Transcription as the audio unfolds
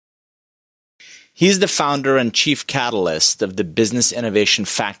He is the founder and chief catalyst of the Business Innovation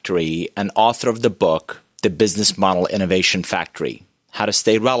Factory and author of the book, The Business Model Innovation Factory: How to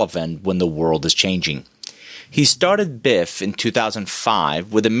Stay Relevant When the World is Changing. He started BIF in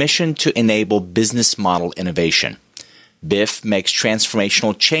 2005 with a mission to enable business model innovation. BIF makes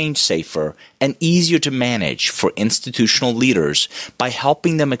transformational change safer and easier to manage for institutional leaders by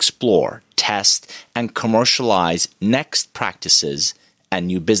helping them explore, test, and commercialize next practices and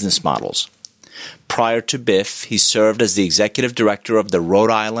new business models. Prior to BIF, he served as the executive director of the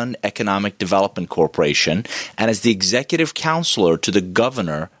Rhode Island Economic Development Corporation and as the executive counselor to the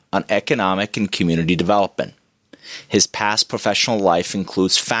governor on economic and community development. His past professional life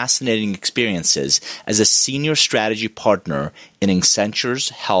includes fascinating experiences as a senior strategy partner in Accenture's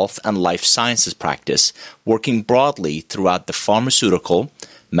health and life sciences practice, working broadly throughout the pharmaceutical,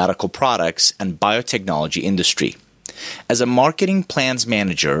 medical products, and biotechnology industry. As a marketing plans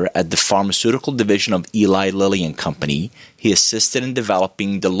manager at the pharmaceutical division of Eli Lilly and Company, he assisted in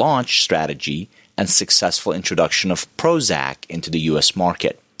developing the launch strategy and successful introduction of Prozac into the U.S.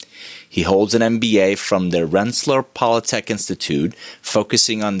 market. He holds an MBA from the Rensselaer Polytech Institute,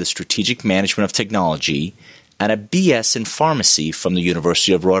 focusing on the strategic management of technology, and a BS in pharmacy from the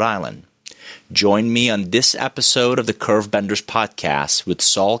University of Rhode Island. Join me on this episode of the Curvebenders podcast with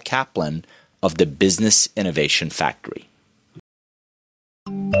Saul Kaplan of the Business Innovation Factory.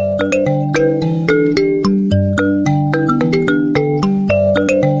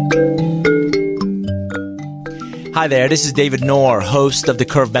 Hi there, this is David Knorr, host of the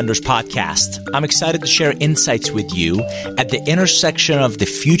Curvebenders podcast. I'm excited to share insights with you at the intersection of the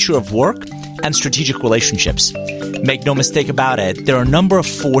future of work and strategic relationships. Make no mistake about it, there are a number of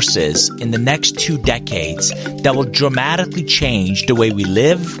forces in the next 2 decades that will dramatically change the way we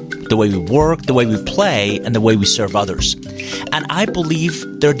live, the way we work, the way we play, and the way we serve others. And I believe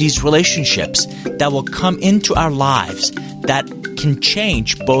there are these relationships that will come into our lives that can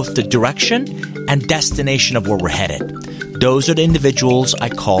change both the direction and destination of where we're headed. Those are the individuals I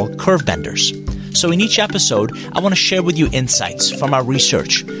call curvebenders. So in each episode, I want to share with you insights from our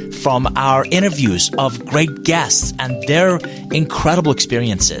research, from our interviews of great guests and their incredible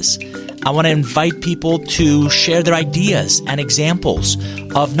experiences. I want to invite people to share their ideas and examples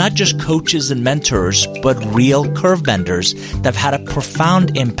of not just coaches and mentors, but real curvebenders that have had a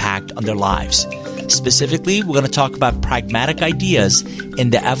profound impact on their lives. Specifically, we're going to talk about pragmatic ideas in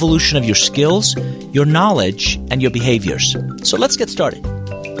the evolution of your skills, your knowledge, and your behaviors. So let's get started.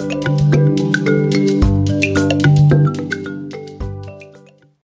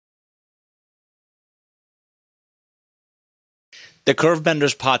 The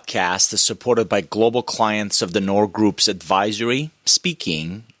Curvebenders podcast is supported by global clients of the Knorr Group's advisory,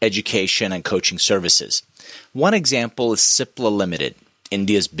 speaking, education, and coaching services. One example is Cipla Limited,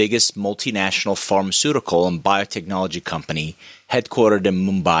 India's biggest multinational pharmaceutical and biotechnology company, headquartered in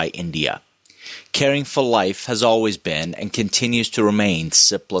Mumbai, India. Caring for life has always been and continues to remain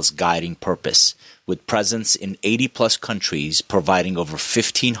Cipla's guiding purpose, with presence in 80-plus countries, providing over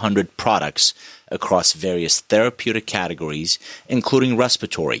 1,500 products across various therapeutic categories, including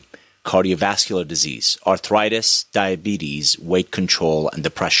respiratory, cardiovascular disease, arthritis, diabetes, weight control, and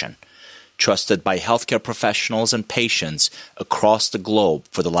depression. Trusted by healthcare professionals and patients across the globe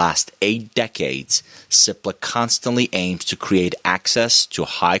for the last 8 decades, Cipla constantly aims to create access to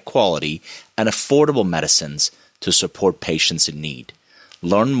high-quality and affordable medicines to support patients in need.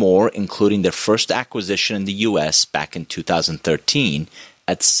 Learn more, including their first acquisition in the U.S. back in 2013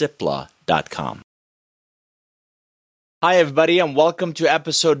 at Cipla.com. Hi, everybody, and welcome to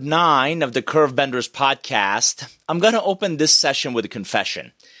episode 9 of the Curvebenders podcast. I'm going to open this session with a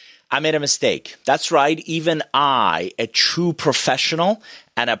confession. I made a mistake. That's right. Even I, a true professional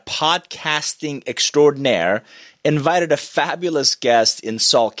and a podcasting extraordinaire, invited a fabulous guest in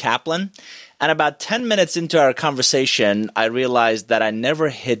Saul Kaplan. And about 10 minutes into our conversation, I realized that I never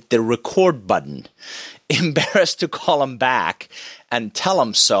hit the record button. Embarrassed to call him back and tell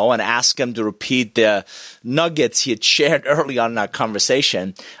him so and ask him to repeat the nuggets he had shared early on in our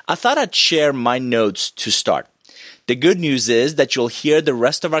conversation, I thought I'd share my notes to start. The good news is that you'll hear the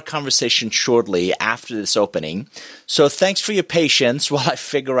rest of our conversation shortly after this opening. So thanks for your patience while I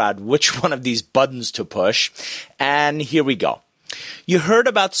figure out which one of these buttons to push. And here we go. You heard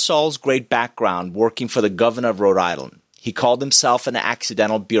about Saul's great background working for the governor of Rhode Island. He called himself an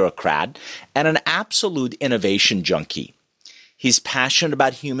accidental bureaucrat and an absolute innovation junkie. He's passionate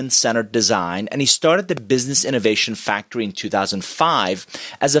about human-centered design, and he started the Business Innovation Factory in 2005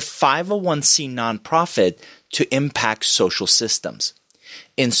 as a 501c nonprofit to impact social systems.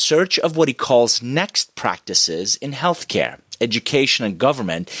 In search of what he calls next practices in healthcare, education, and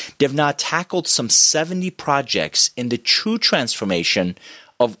government, they've now tackled some 70 projects in the true transformation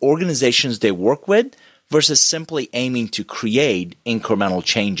of organizations they work with versus simply aiming to create incremental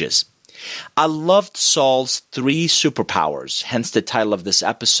changes. I loved Saul's 3 superpowers, hence the title of this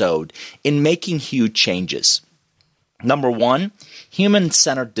episode, in making huge changes. Number 1,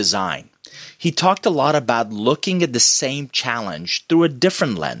 human-centered design. He talked a lot about looking at the same challenge through a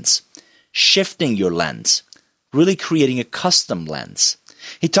different lens, shifting your lens, really creating a custom lens.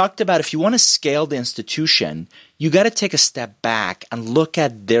 He talked about if you want to scale the institution, you got to take a step back and look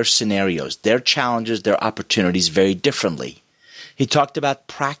at their scenarios, their challenges, their opportunities very differently. He talked about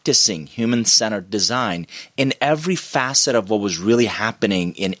practicing human-centered design in every facet of what was really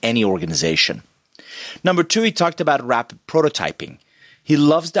happening in any organization. Number 2, he talked about rapid prototyping. He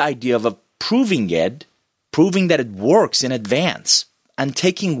loves the idea of proving that it works in advance, and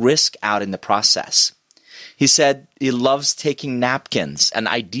taking risk out in the process. He said he loves taking napkins and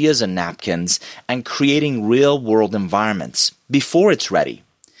ideas in napkins and creating real-world environments before it's ready.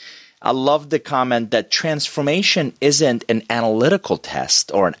 I love the comment that transformation isn't an analytical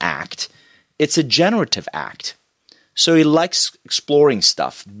test or an act. It's a generative act. So he likes exploring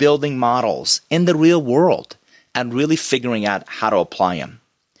stuff, building models in the real world, and really figuring out how to apply them.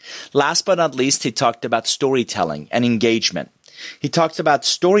 Last but not least, he talked about storytelling and engagement. He talked about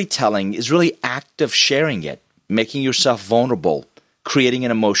storytelling is really active sharing it, making yourself vulnerable, creating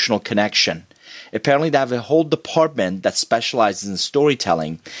an emotional connection. Apparently, they have a whole department that specializes in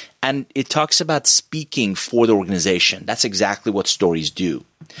storytelling, and it talks about speaking for the organization. That's exactly what stories do.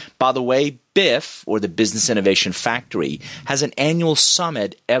 By the way, BIF, or the Business Innovation Factory, has an annual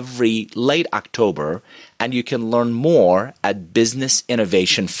summit every late October, and you can learn more at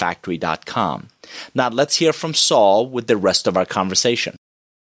businessinnovationfactory.com. Now, let's hear from Saul with the rest of our conversation.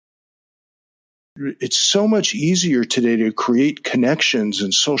 It's so much easier today to create connections,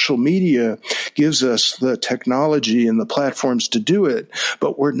 and social media gives us the technology and the platforms to do it,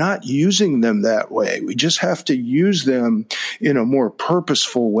 but we're not using them that way. We just have to use them in a more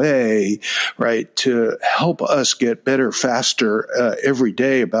purposeful way, right, to help us get better, faster every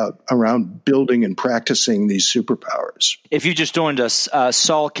day around building and practicing these superpowers. If you just joined us,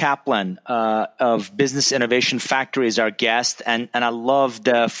 Saul Kaplan of Business Innovation Factory is our guest, and I love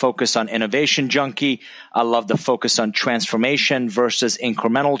the focus on innovation junkie. I love the focus on transformation versus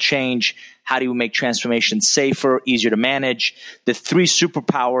incremental change. How do you make transformation safer, easier to manage? The 3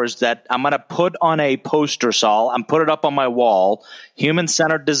 superpowers that I'm going to put on a poster, Saul, and put it up on my wall: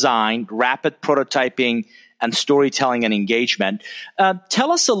 human-centered design, rapid prototyping, and storytelling and engagement.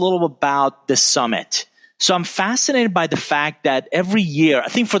 Tell us a little about the summit. So I'm fascinated by the fact that every year, I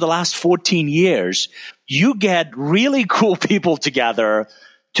think for the last 14 years, you get really cool people together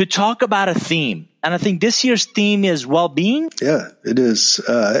to talk about a theme. And I think this year's theme is well-being. Yeah, it is.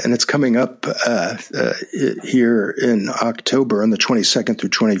 And it's coming up here in October on the 22nd through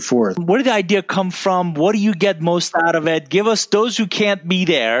 24th. Where did the idea come from? What do you get most out of it? Give us, those who can't be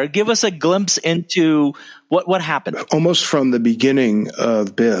there, give us a glimpse into what happened. Almost from the beginning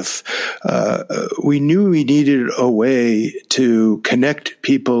of BIF, we knew we needed a way to connect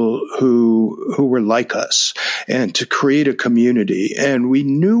people who were like us and to create a community. And we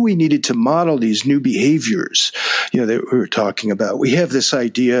knew we needed to model these new behaviors, that we were talking about. We have this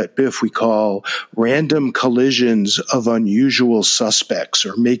idea at BIF we call random collisions of unusual suspects,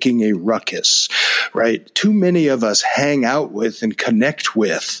 or making a ruckus, right? Too many of us hang out with and connect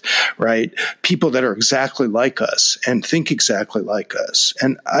with, right, people that are exactly like us and think exactly like us.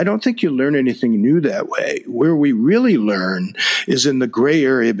 And I don't think you learn anything new that way. Where we really learn is in the gray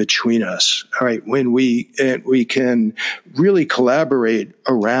area between us, all right, when we can really collaborate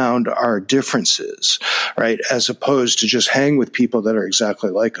around our differences, right, as opposed to just hang with people that are exactly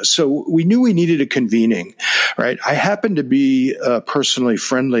like us. So we knew we needed a convening, right? I happen to be personally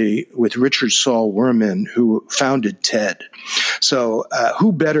friendly with Richard Saul Wurman, who founded TED. So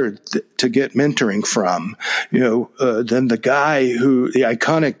who better to get mentoring from, than the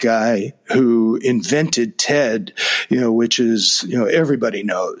iconic guy who invented TED, which is, everybody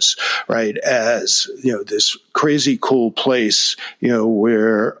knows, right, as, this crazy cool place,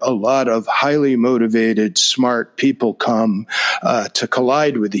 where a lot of highly motivated, smart people come to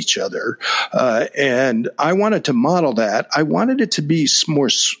collide with each other. And I wanted to model that. I wanted it to be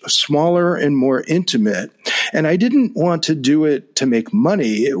smaller and more intimate. And I didn't want to do it to make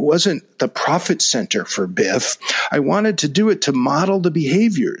money. It wasn't the profit center for BIF. I wanted to do it to model the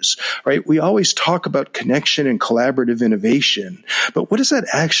behaviors, right? We always talk about connection and collaborative innovation, but what does that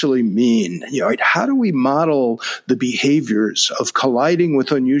actually mean? Right? How do we model the behaviors of colliding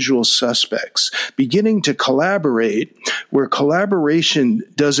with unusual suspects, beginning to collaborate, where collaboration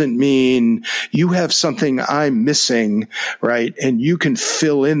doesn't mean you have something I'm missing, right? And you can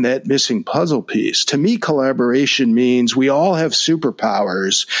fill in that missing puzzle piece. To me, collaboration means we all have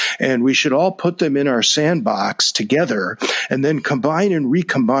superpowers and we should all put them in our sandbox together and then combine and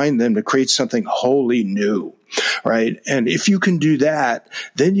recombine them to create something wholly new. Right. And if you can do that,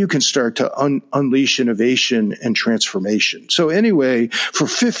 then you can start to unleash innovation and transformation. So anyway, for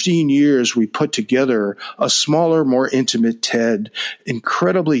 15 years, we put together a smaller, more intimate TED,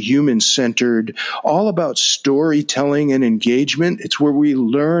 incredibly human-centered, all about storytelling and engagement. It's where we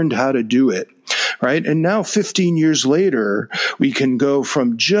learned how to do it. Right. And now 15 years later, we can go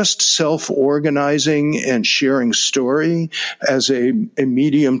from just self-organizing and sharing story as a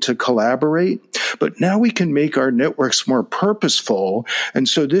medium to collaborate. But now we can make our networks more purposeful. And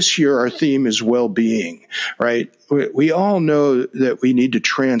so this year, our theme is well-being. Right. We all know that we need to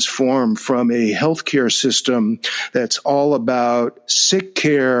transform from a healthcare system that's all about sick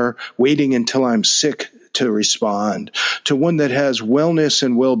care, waiting until I'm sick to respond, to one that has wellness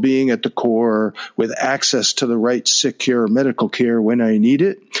and well-being at the core with access to the right sick care or medical care when I need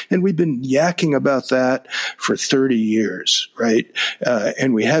it. And we've been yakking about that for 30 years, right?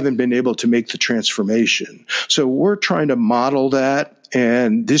 And we haven't been able to make the transformation. So we're trying to model that.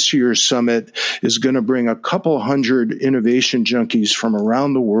 And this year's summit is going to bring a couple hundred innovation junkies from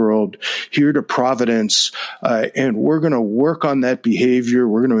around the world here to Providence. And we're going to work on that behavior.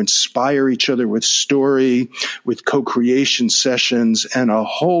 We're going to inspire each other with story, with co-creation sessions, and a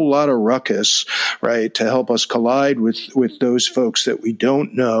whole lot of ruckus, right, to help us collide with those folks that we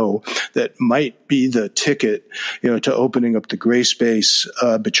don't know that might be the ticket, to opening up the gray space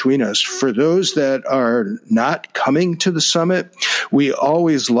between us. For those that are not coming to the summit, we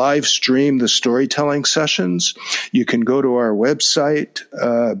always live stream the storytelling sessions. You can go to our website,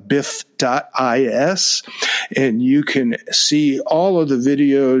 biff.is, and you can see all of the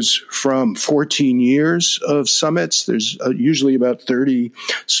videos from 14 years of summits. There's usually about 30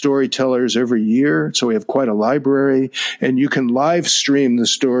 storytellers every year, so we have quite a library, and you can live stream the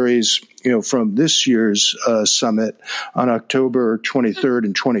stories from this year's summit on October 23rd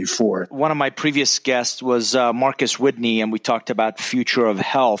and 24th. One of my previous guests was Marcus Whitney, and we talked about future of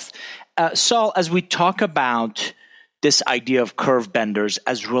health. Saul, as we talk about this idea of curve benders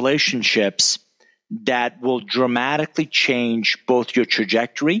as relationships that will dramatically change both your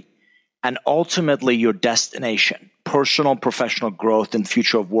trajectory and ultimately your destination, personal, professional growth, and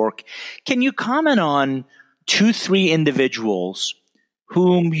future of work, can you comment on 2-3 individuals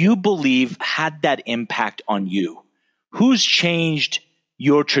whom you believe had that impact on you? Who's changed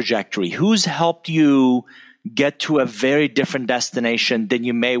your trajectory? Who's helped you get to a very different destination than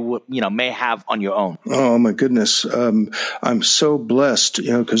you may have on your own? Oh my goodness. I'm so blessed,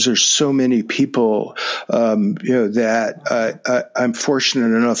 because there's so many people, that I'm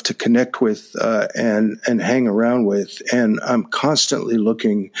fortunate enough to connect with, and hang around with. And I'm constantly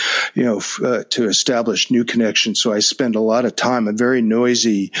looking, to establish new connections. So I spend a lot of time. I'm very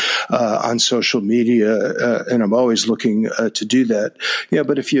noisy, on social media, and I'm always looking, to do that. Yeah.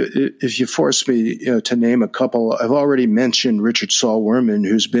 But if you force me, to name a couple, I've already mentioned Richard Saul Wurman,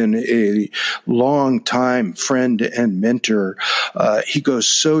 who's been a long time friend and mentor. He goes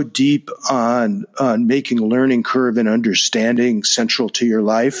so deep on making learning curve and understanding central to your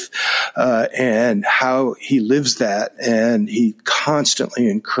life, and how he lives that. And he constantly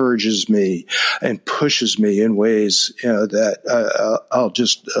encourages me and pushes me in ways that I'll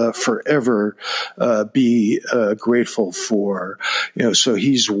just forever be grateful for. So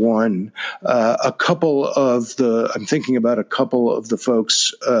he's one. I'm thinking about a couple of the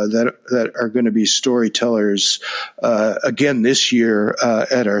folks that are going to be storytellers again this year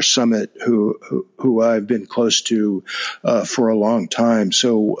at our summit, who I've been close to for a long time.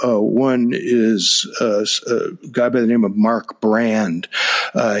 So one is a guy by the name of Mark Brand.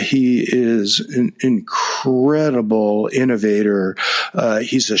 He is an incredible innovator.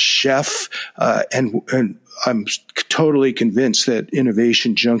 He's a chef, and I'm totally convinced that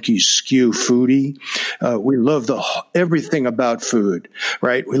innovation junkies skew foodie. We love everything about food,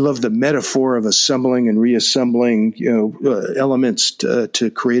 right? We love the metaphor of assembling and reassembling, elements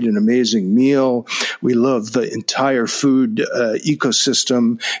to create an amazing meal. We love the entire food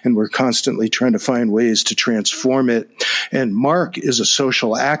ecosystem, and we're constantly trying to find ways to transform it. And Mark is a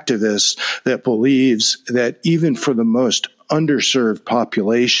social activist that believes that even for the most underserved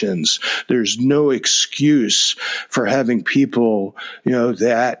populations. There's no excuse for having people,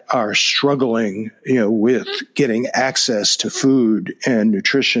 that are struggling, with getting access to food and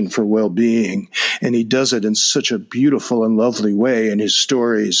nutrition for well-being. And he does it in such a beautiful and lovely way. And his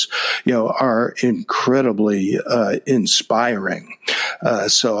stories, are incredibly inspiring.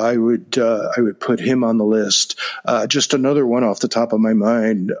 So I would put him on the list. Just another one off the top of my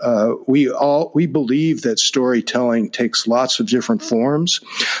mind. We believe that storytelling takes lots of different forms.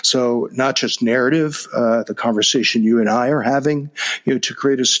 So not just narrative, the conversation you and I are having, to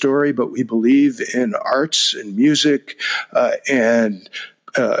create a story, but we believe in arts and music, and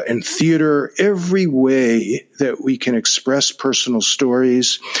theater, every way that we can express personal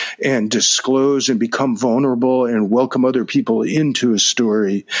stories and disclose and become vulnerable and welcome other people into a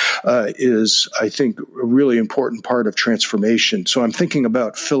story is, I think, a really important part of transformation. So I'm thinking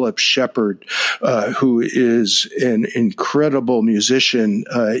about Philip Shepard, who is an incredible musician.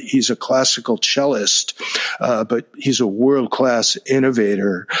 He's a classical cellist, but he's a world-class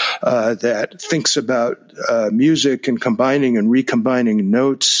innovator that thinks about music and combining and recombining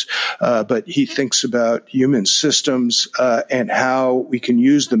notes, but he thinks about human systems and how we can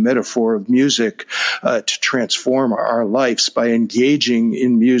use the metaphor of music to transform our lives by engaging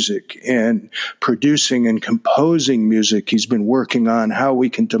in music and producing and composing music. He's been working on how we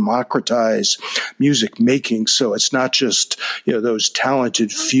can democratize music making, so it's not just those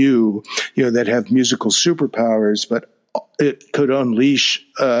talented few that have musical superpowers, but it could unleash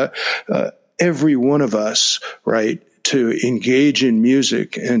every one of us, right, to engage in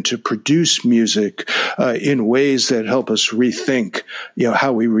music and to produce music in ways that help us rethink,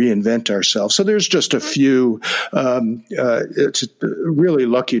 how we reinvent ourselves. So there's just a few. It's really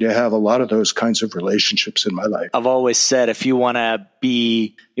lucky to have a lot of those kinds of relationships in my life. I've always said, if you want to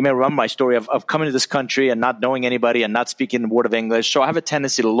you may remember my story of coming to this country and not knowing anybody and not speaking a word of English. So I have a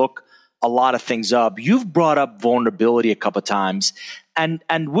tendency to look a lot of things up. You've brought up vulnerability a couple of times, and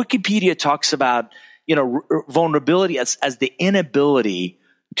Wikipedia talks about vulnerability as the inability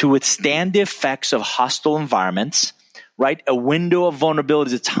to withstand the effects of hostile environments, right? A window of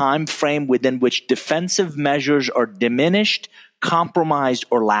vulnerability is a time frame within which defensive measures are diminished, compromised,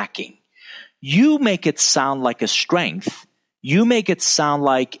 or lacking. You make it sound like a strength. You make it sound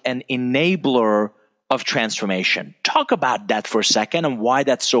like an enabler of transformation. Talk about that for a second and why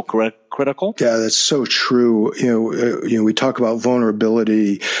that's so critical. Yeah, that's so true. We talk about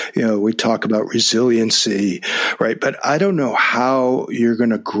vulnerability, we talk about resiliency, right? But I don't know how you're going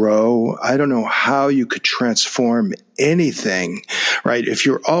to grow. I don't know how you could transform anything, right? If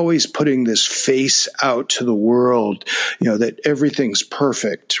you're always putting this face out to the world, that everything's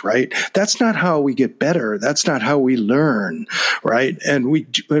perfect, right? That's not how we get better. That's not how we learn, right? And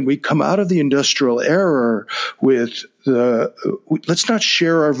when we come out of the industrial era with let's not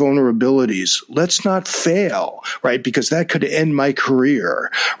share our vulnerabilities. Let's not fail, right? Because that could end my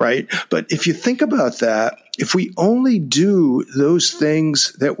career, right? But if you think about that, if we only do those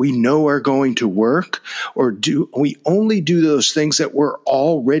things that we know are going to work, or we only do those things that we're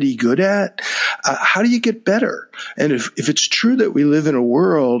already good at, how do you get better? And if it's true that we live in a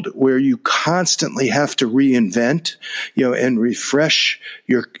world where you constantly have to reinvent, and refresh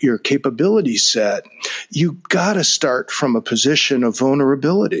your capability set, you got to start from a position of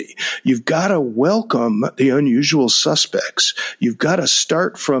vulnerability. You've got to welcome the unusual suspects. You've got to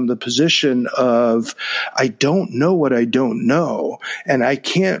start from the position of, I don't know what I don't know, and I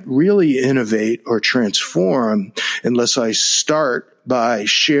can't really innovate or transform unless I start by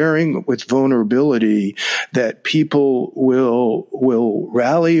sharing with vulnerability that people will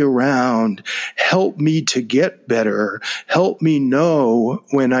rally around, help me to get better, help me know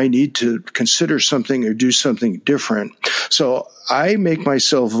when I need to consider something or do something different. So I make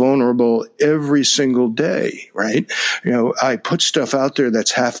myself vulnerable every single day, right? I put stuff out there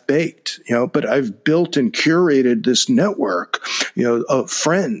that's half-baked, but I've built and curated this network, of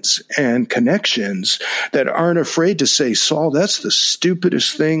friends and connections that aren't afraid to say, Saul, that's the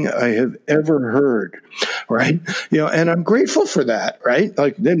stupidest thing I have ever heard, right? And I'm grateful for that, right?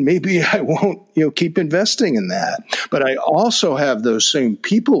 Like, then maybe I won't, keep investing in that. But I also have those same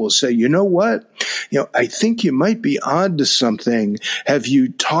people will say, you know what? I think you might be on to something. Have you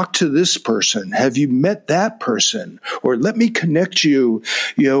talked to this person? Have you met that person? Or let me connect you,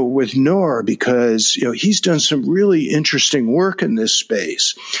 with Noor, because, he's done some really interesting work in this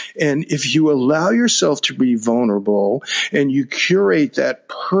space. And if you allow yourself to be vulnerable and you curate that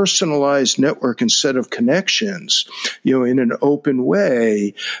personalized network instead of of connections, in an open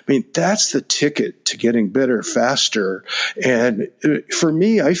way, I mean, that's the ticket to getting better faster. And for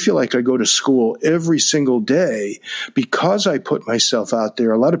me, I feel like I go to school every single day because I put myself out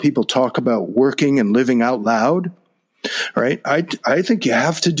there. A lot of people talk about working and living out loud. Right. I think you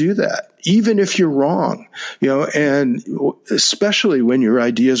have to do that, even if you're wrong, and especially when your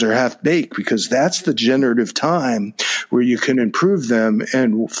ideas are half baked, because that's the generative time where you can improve them.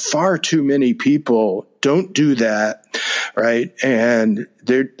 And far too many people don't do that. Right. And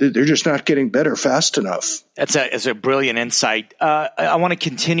they're just not getting better fast enough. It's a brilliant insight. I want to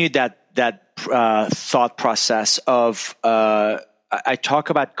continue that thought process of I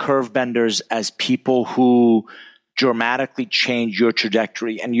talk about curve benders as people who dramatically change your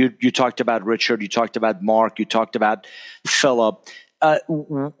trajectory. And you talked about Richard, you talked about Mark, you talked about Philip. I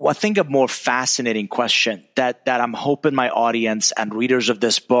think a more fascinating question that I'm hoping my audience and readers of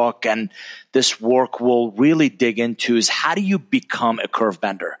this book and this work will really dig into is, how do you become a curve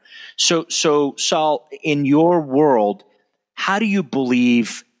bender? So Saul, in your world, how do you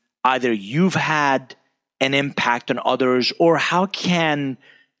believe either you've had an impact on others, or how can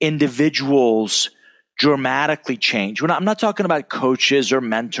individuals dramatically change? I'm not talking about coaches or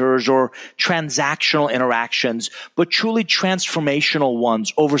mentors or transactional interactions, but truly transformational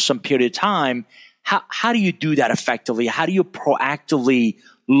ones over some period of time. How do you do that effectively? How do you proactively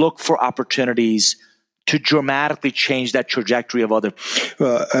look for opportunities to dramatically change that trajectory of other?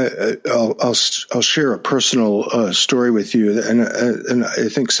 Well, I'll share a personal story with you, and I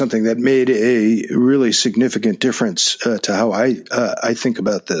think something that made a really significant difference to how I think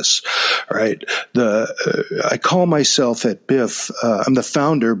about this. Right, I call myself at BIF. I'm the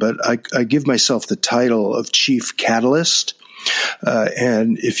founder, but I give myself the title of Chief Catalyst.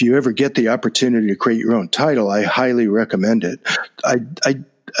 And if you ever get the opportunity to create your own title, I highly recommend it.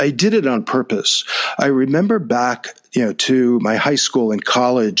 I did it on purpose. I remember back, to my high school and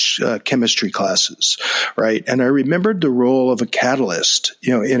college chemistry classes, right? And I remembered the role of a catalyst,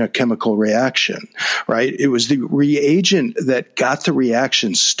 in a chemical reaction, right? It was the reagent that got the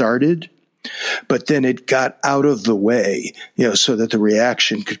reaction started, but then it got out of the way, so that the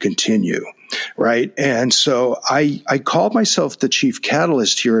reaction could continue. Right. And so I call myself the chief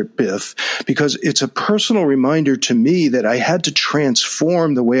catalyst here at BIF because it's a personal reminder to me that I had to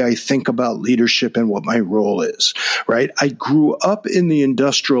transform the way I think about leadership and what my role is. Right. I grew up in the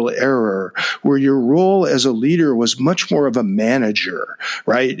industrial era where your role as a leader was much more of a manager.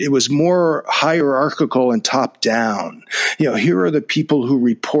 Right. It was more hierarchical and top down. Here are the people who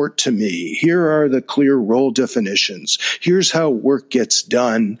report to me. Here are the clear role definitions. Here's how work gets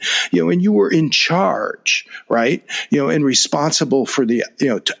done. And you were in charge, right? And responsible for the,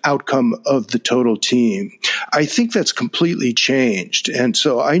 outcome of the total team. I think that's completely changed. And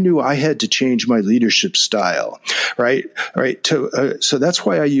so I knew I had to change my leadership style, right? So that's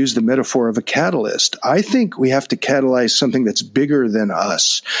why I use the metaphor of a catalyst. I think we have to catalyze something that's bigger than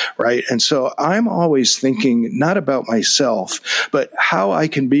us, right? And so I'm always thinking not about myself, but how I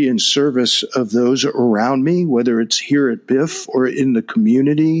can be in service of those around me, whether it's here at BIF or in the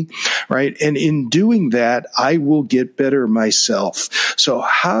community, right? And in doing that, I will get better myself. So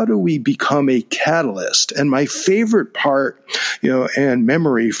how do we become a catalyst? And my favorite part, and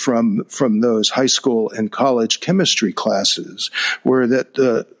memory from those high school and college chemistry classes were that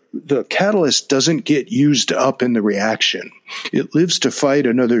the catalyst doesn't get used up in the reaction. It lives to fight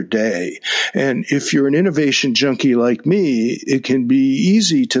another day. And if you're an innovation junkie like me, it can be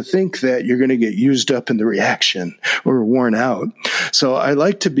easy to think that you're going to get used up in the reaction or worn out. So I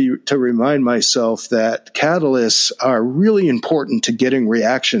like to remind myself that catalysts are really important to getting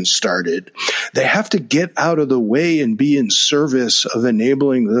reactions started. They have to get out of the way and be in service of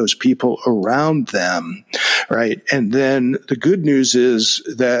enabling those people around them, right? And then the good news is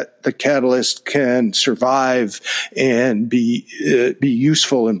that the catalyst can survive and be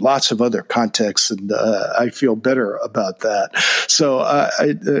useful in lots of other contexts, and I feel better about that. So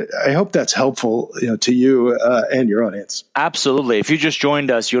I hope that's helpful, to you and your audience. Absolutely. If you just joined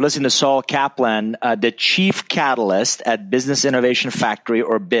us, you're listening to Saul Kaplan, the Chief Catalyst at Business Innovation Factory,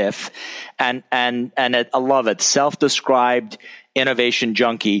 or BIF, and I love it. Self-described innovation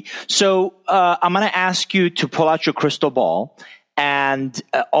junkie. So I'm going to ask you to pull out your crystal ball and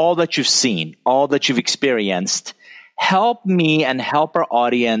all that you've seen, all that you've experienced. Help me and help our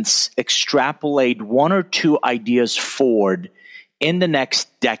audience extrapolate one or two ideas forward in the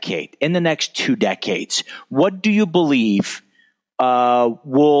next decade, in the next 2 decades. What do you believe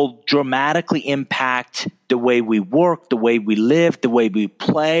will dramatically impact the way we work, the way we live, the way we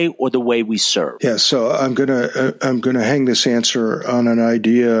play, or the way we serve? Yeah, so I'm gonna hang this answer on an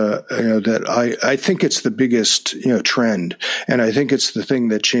idea that I think it's the biggest trend, and I think it's the thing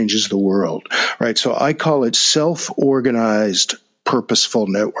that changes the world, right? So I call it self-organized purposeful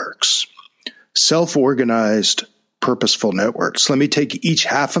networks. Self-organized purposeful networks. Let me take each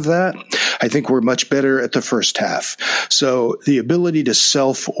half of that. I think we're much better at the first half. So the ability to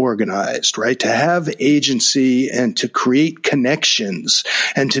self-organize, right? To have agency and to create connections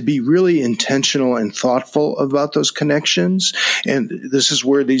and to be really intentional and thoughtful about those connections. And this is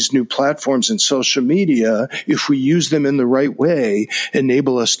where these new platforms and social media, if we use them in the right way,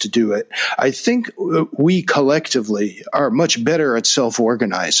 enable us to do it. I think we collectively are much better at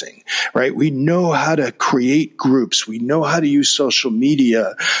self-organizing, right? We know how to create groups. We know how to use social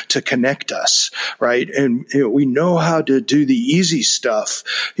media to connect us, right? And we know how to do the easy stuff,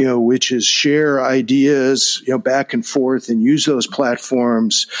 which is share ideas, back and forth and use those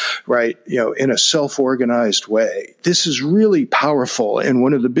platforms, right? In a self-organized way. This is really powerful and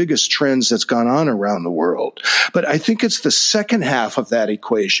one of the biggest trends that's gone on around the world. But I think it's the second half of that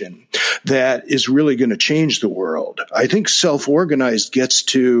equation that is really going to change the world. I think self-organized gets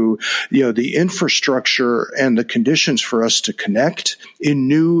to, the infrastructure and the conditions for us to connect in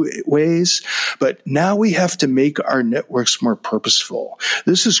new ways. But now we have to make our networks more purposeful.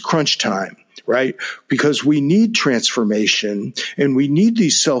 This is crunch time, right? Because we need transformation and we need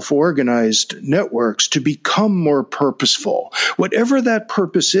these self-organized networks to become more purposeful, whatever that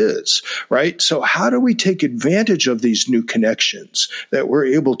purpose is, right? So how do we take advantage of these new connections that we're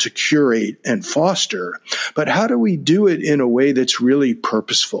able to curate and foster? But how do we do it in a way that's really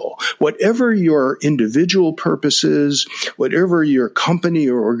purposeful? Whatever your individual purpose is, whatever your company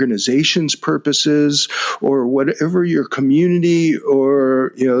or organization's purpose is, or whatever your community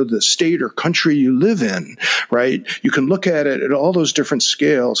or, the state or country you live in, right? You can look at it at all those different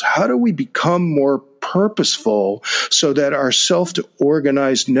scales. How do we become more purposeful so that our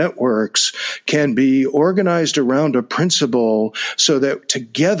self-organized networks can be organized around a principle so that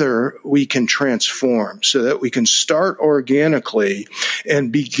together we can transform, so that we can start organically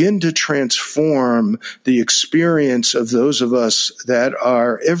and begin to transform the experience of those of us that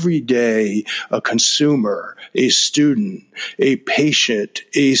are every day a consumer, a student, a patient,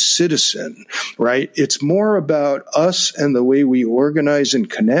 a citizen, right? It's more about us and the way we organize and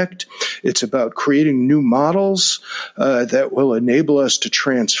connect. It's about creating new models that will enable us to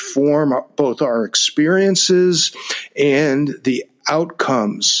transform both our experiences and the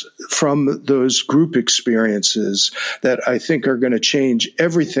outcomes from those group experiences that I think are going to change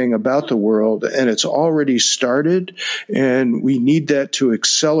everything about the world. And it's already started, and we need that to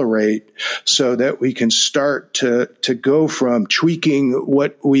accelerate so that we can start to go from tweaking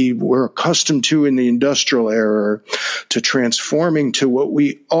what we were accustomed to in the industrial era to transforming to what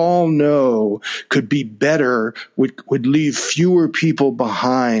we all know could be better, would leave fewer people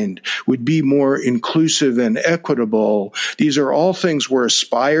behind, would be more inclusive and equitable. These are all things we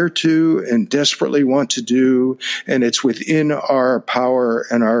aspire to and desperately want to do, and it's within our power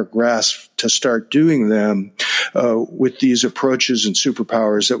and our grasp to start doing them with these approaches and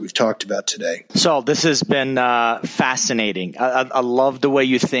superpowers that we've talked about today. So this has been fascinating. I love the way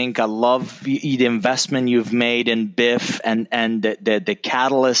you think. I love the investment you've made in BIF and the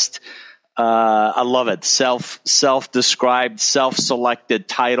catalyst. I love it. Self-described, self-selected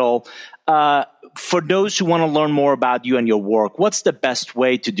title. For those who want to learn more about you and your work, what's the best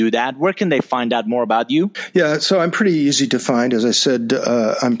way to do that? Where can they find out more about you? Yeah, so I'm pretty easy to find. As I said,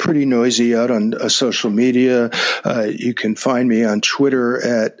 I'm pretty noisy out on social media. You can find me on Twitter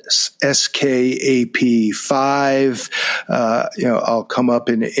at SKAP5. I'll come up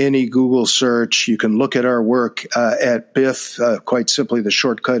in any Google search. You can look at our work at BIF. Quite simply, the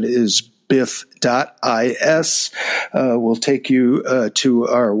shortcut is BIF.is. Will take you to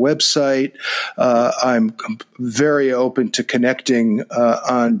our website. I'm very open to connecting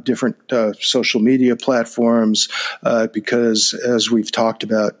on different social media platforms because, as we've talked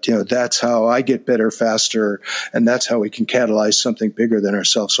about, that's how I get better faster, and that's how we can catalyze something bigger than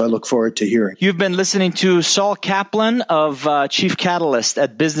ourselves. So I look forward to hearing. You've been listening to Saul Kaplan of Chief Catalyst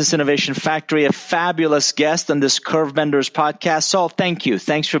at Business Innovation Factory, a fabulous guest on this Curve Benders podcast. Saul, thank you.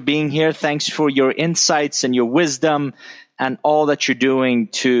 Thanks for being here. Thanks for your insights and your wisdom and all that you're doing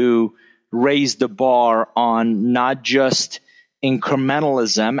to raise the bar on not just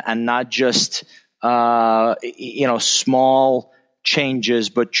incrementalism and not just small changes,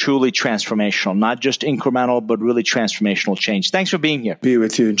 but truly transformational. Not just incremental, but really transformational change. Thanks for being here. Be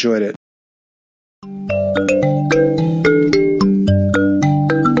with you. Enjoyed it.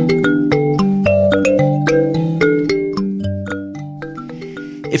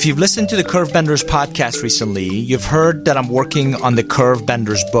 If you've listened to the Curve Benders podcast recently, you've heard that I'm working on the Curve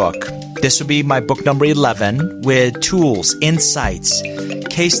Benders book. This will be my book number 11 with tools, insights,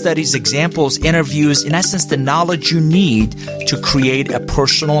 case studies, examples, interviews, in essence, the knowledge you need to create a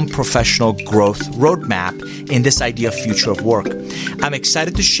personal and professional growth roadmap in this idea of future of work. I'm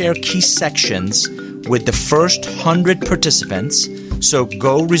excited to share key sections with the first 100 participants, so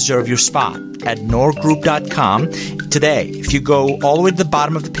go reserve your spot at norgroup.com today. If you go all the way to the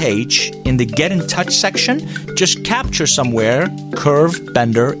bottom of the page, in the Get in Touch section, just capture somewhere Curve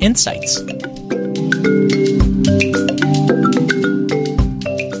Bender Insights.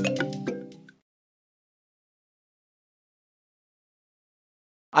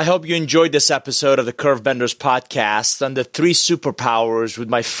 I hope you enjoyed this episode of the Curve Benders podcast on the 3 superpowers with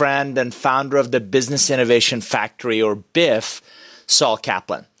my friend and founder of the Business Innovation Factory, or BIF, Saul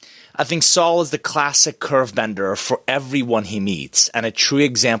Kaplan. I think Saul is the classic curve bender for everyone he meets, and a true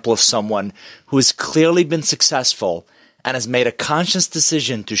example of someone who has clearly been successful and has made a conscious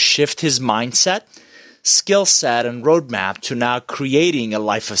decision to shift his mindset, skill set, and roadmap to now creating a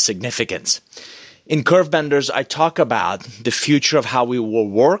life of significance. In Curve Benders, I talk about the future of how we will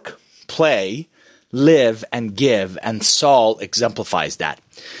work, play, live, and give, and Saul exemplifies that.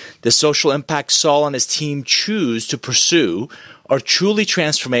 The social impact Saul and his team choose to pursue are truly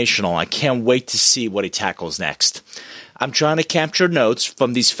transformational. I can't wait to see what he tackles next. I'm trying to capture notes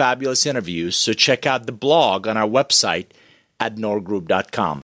from these fabulous interviews, so check out the blog on our website at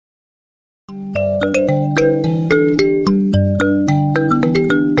norgroup.com.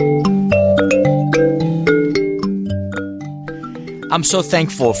 I'm so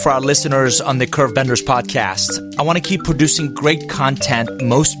thankful for our listeners on the Curve Benders podcast. I want to keep producing great content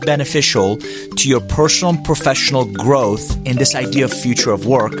most beneficial to your personal and professional growth in this idea of future of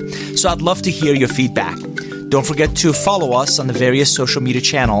work. So I'd love to hear your feedback. Don't forget to follow us on the various social media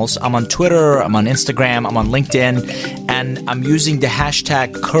channels. I'm on Twitter, I'm on Instagram, I'm on LinkedIn, and I'm using the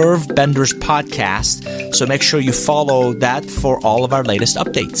hashtag Curve Benders Podcast. So make sure you follow that for all of our latest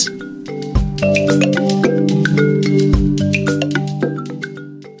updates.